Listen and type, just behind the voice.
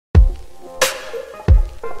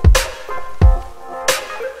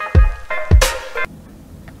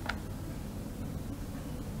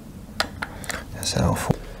So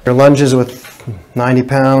your lunges with 90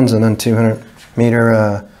 pounds and then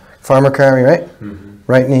 200-meter farmer carry, right? Mm-hmm.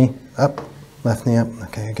 Right knee up, left knee up.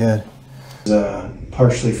 Okay, good.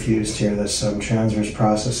 Partially fused here. There's some transverse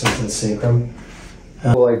processes to the sacrum.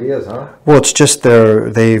 Cool ideas, huh? Well, it's just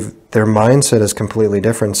their mindset is completely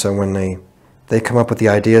different. So when they come up with the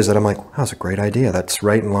ideas that I'm like, wow, that's a great idea. That's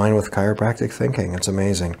right in line with chiropractic thinking. It's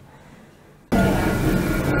amazing.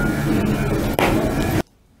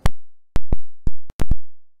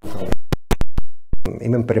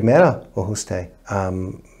 Even primera ajuste,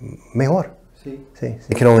 mejor. Sí.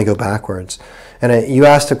 It can only go backwards. And you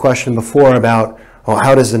asked a question before about, oh,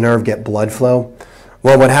 how does the nerve get blood flow?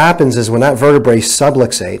 Well, what happens is when that vertebrae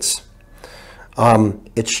subluxates,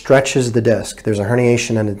 it stretches the disc. There's a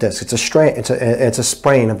herniation in the disc. It's a strain. It's a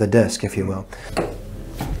sprain of the disc, if you will.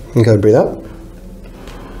 You go breathe out.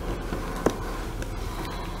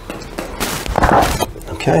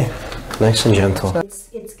 Okay, nice and gentle.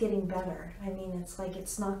 It's getting better. I mean, it's like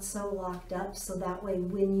it's not so locked up, so that way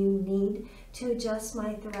when you need to adjust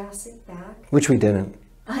my thoracic back, Which we didn't.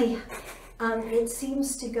 it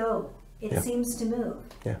seems to go. It seems to move.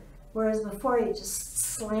 Yeah. Whereas before, it just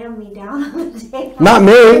slammed me down on the table. Not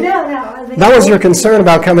me. No. That was your concern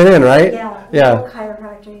about coming in, right? Yeah. Yeah.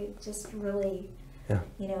 Chiropractor just really,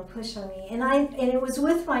 pushed on me, and it was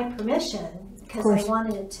with my permission because I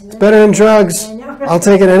wanted it to move. Better than drugs. I know. I'll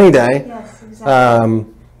take it any day. Yes, exactly.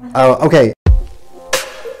 Okay.